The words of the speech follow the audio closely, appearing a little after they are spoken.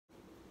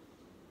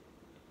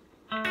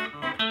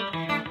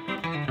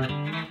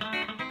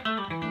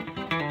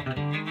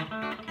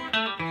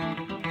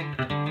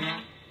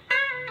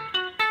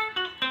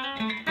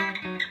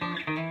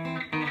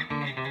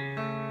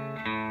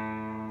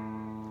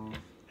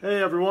Hey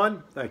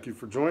everyone, thank you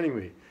for joining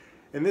me.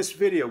 In this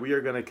video we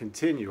are going to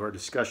continue our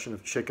discussion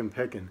of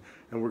chicken-pickin',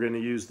 and we're going to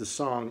use the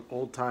song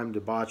Old Time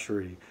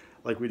Debauchery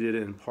like we did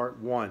in part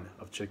 1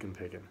 of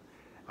chicken-pickin'.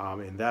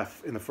 In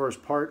the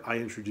first part I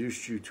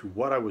introduced you to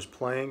what I was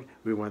playing.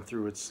 We went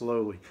through it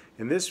slowly.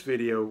 In this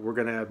video we're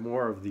going to add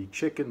more of the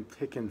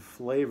chicken-pickin'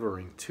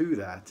 flavoring to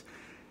that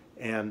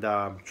and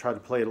try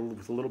to play it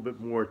with a little bit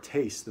more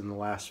taste than the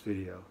last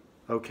video.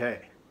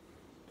 Okay,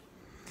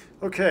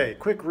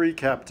 quick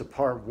recap to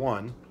part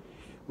 1.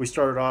 We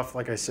started off,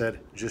 like I said,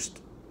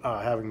 just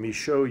having me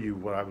show you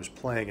what I was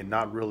playing and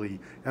not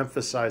really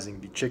emphasizing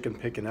the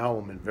chicken-pickin'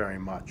 element very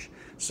much.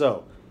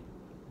 So,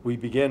 we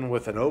begin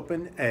with an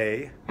open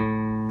A,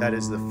 that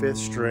is the 5th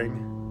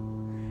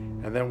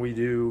string, and then we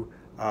do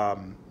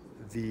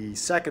the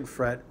 2nd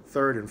fret,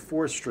 3rd and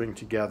 4th string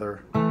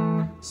together.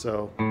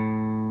 So,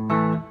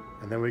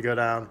 and then we go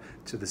down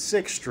to the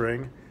 6th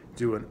string,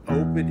 do an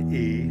open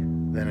E,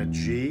 then a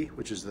G,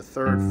 which is the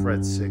 3rd fret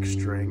 6th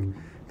string,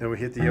 then we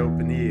hit the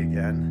open E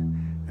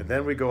again, and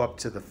then we go up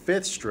to the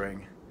 5th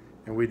string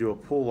and we do a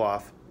pull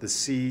off, the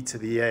C to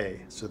the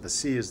A. So the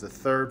C is the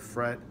 3rd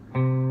fret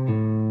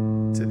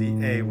to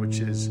the A,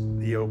 which is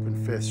the open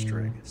 5th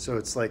string. So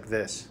it's like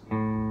this.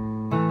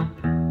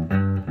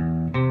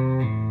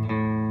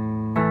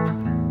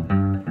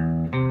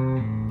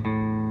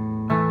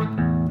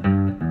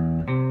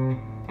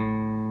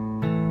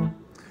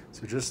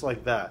 So just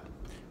like that.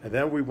 And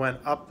then we went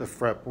up the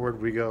fretboard,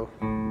 we go.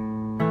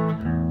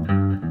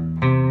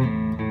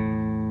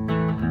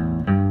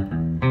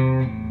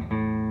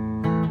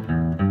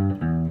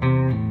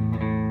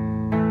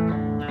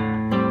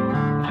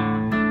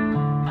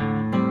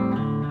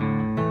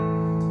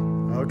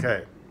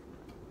 Okay,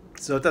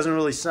 so it doesn't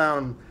really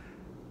sound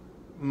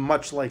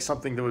much like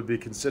something that would be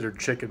considered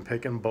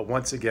chicken-pickin', but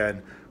once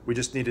again, we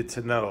just needed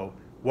to know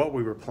what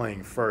we were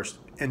playing first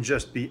and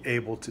just be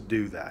able to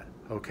do that.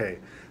 Okay,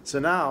 so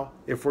now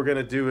if we're going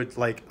to do it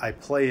like I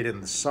play it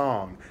in the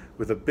song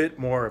with a bit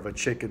more of a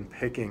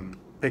chicken-pickin'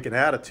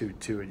 attitude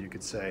to it, you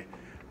could say,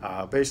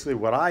 basically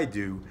what I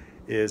do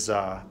is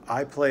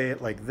I play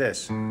it like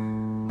this.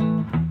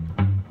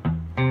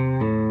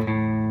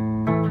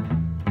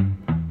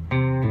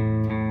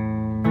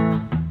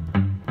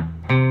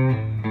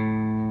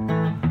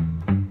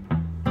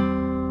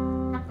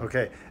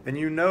 Okay, and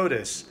you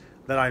notice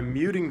that I'm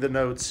muting the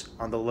notes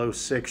on the low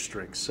 6th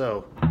string,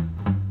 so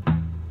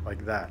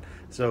like that.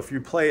 So if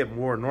you play at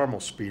more normal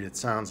speed, it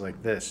sounds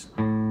like this.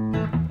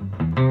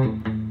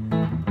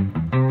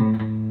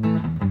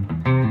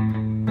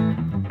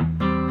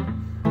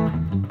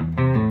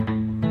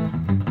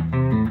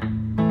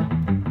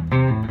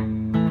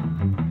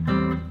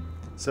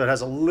 So it has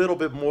a little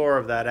bit more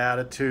of that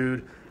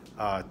attitude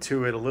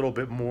to it, a little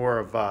bit more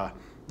of,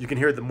 you can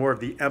hear more of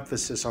the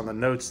emphasis on the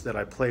notes that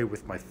I play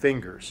with my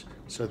fingers.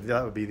 So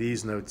that would be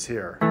these notes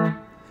here.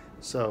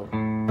 So.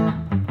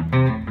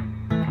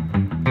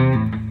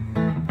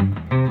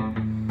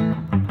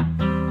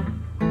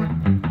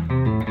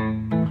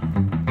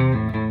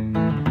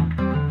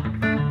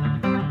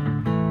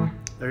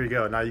 There you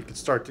go. Now you can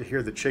start to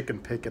hear the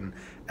chicken-pickin'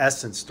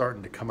 essence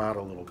starting to come out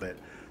a little bit.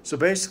 So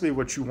basically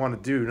what you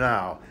want to do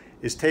now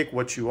is take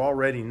what you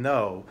already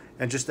know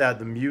and just add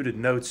the muted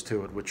notes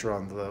to it, which are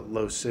on the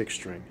low 6th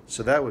string.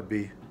 So that would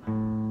be.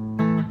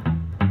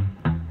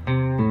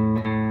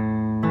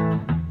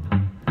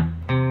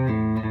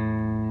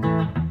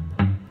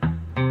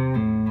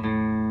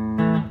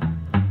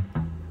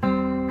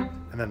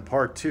 And then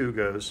part 2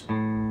 goes.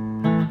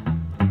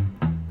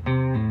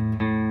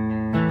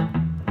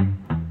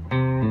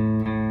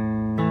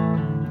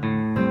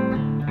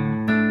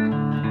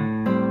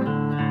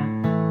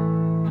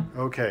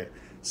 Okay,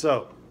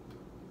 so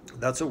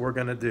that's what we're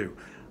going to do.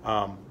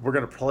 We're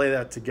going to play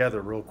that together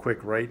real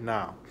quick right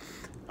now.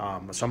 So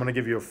I'm going to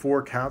give you a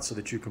 4 count so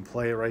that you can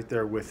play it right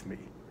there with me.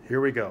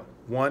 Here we go.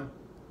 1,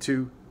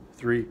 2,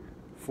 3,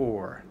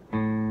 4.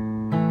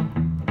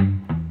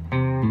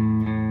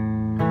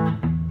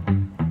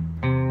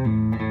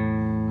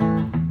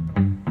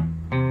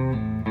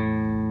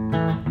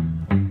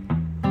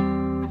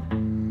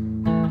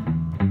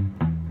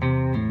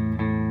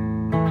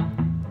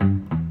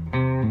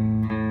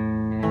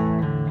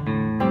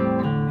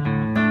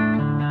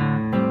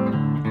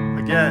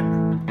 Again.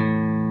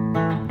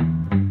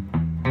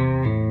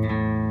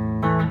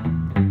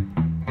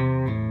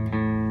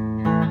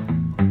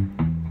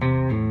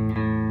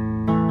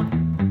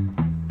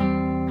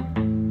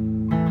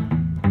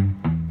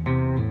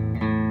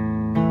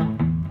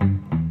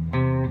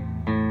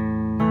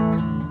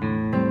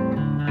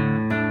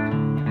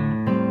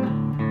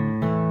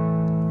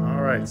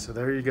 All right, so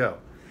there you go.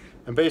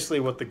 And basically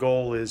what the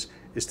goal is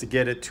to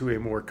get it to a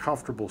more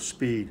comfortable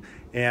speed.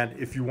 And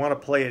if you want to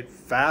play it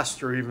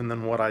faster even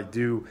than what I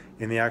do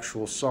in the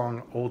actual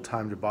song Old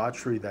Time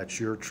Debauchery, that's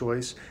your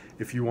choice.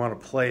 If you want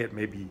to play it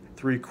maybe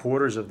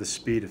 3/4 of the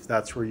speed, if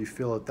that's where you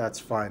feel it, that's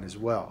fine as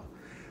well.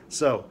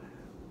 So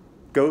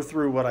go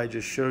through what I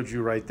just showed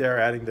you right there,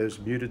 adding those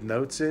muted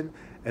notes in,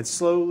 and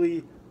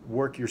slowly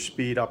work your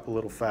speed up a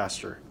little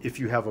faster. If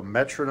you have a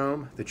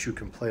metronome that you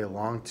can play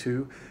along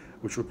to,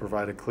 which will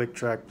provide a click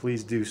track,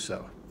 please do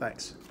so.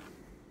 Thanks.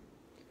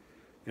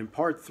 In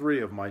part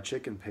 3 of my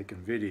chicken picking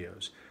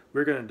videos,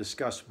 we're going to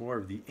discuss more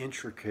of the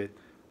intricate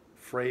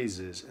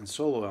phrases and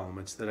solo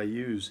elements that I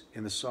use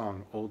in the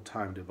song Old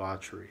Time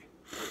Debauchery.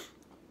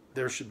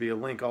 There should be a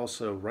link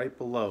also right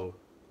below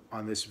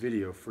on this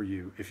video for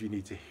you if you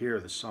need to hear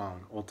the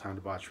song Old Time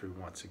Debauchery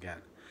once again.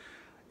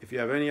 If you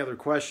have any other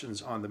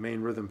questions on the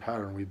main rhythm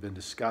pattern we've been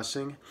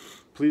discussing,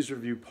 please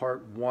review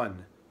part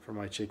 1 for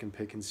my chicken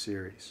picking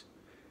series.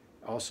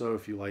 Also,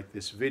 if you like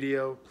this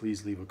video,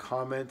 please leave a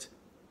comment,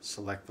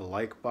 select the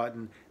like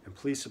button, and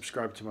please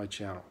subscribe to my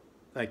channel.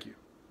 Thank you.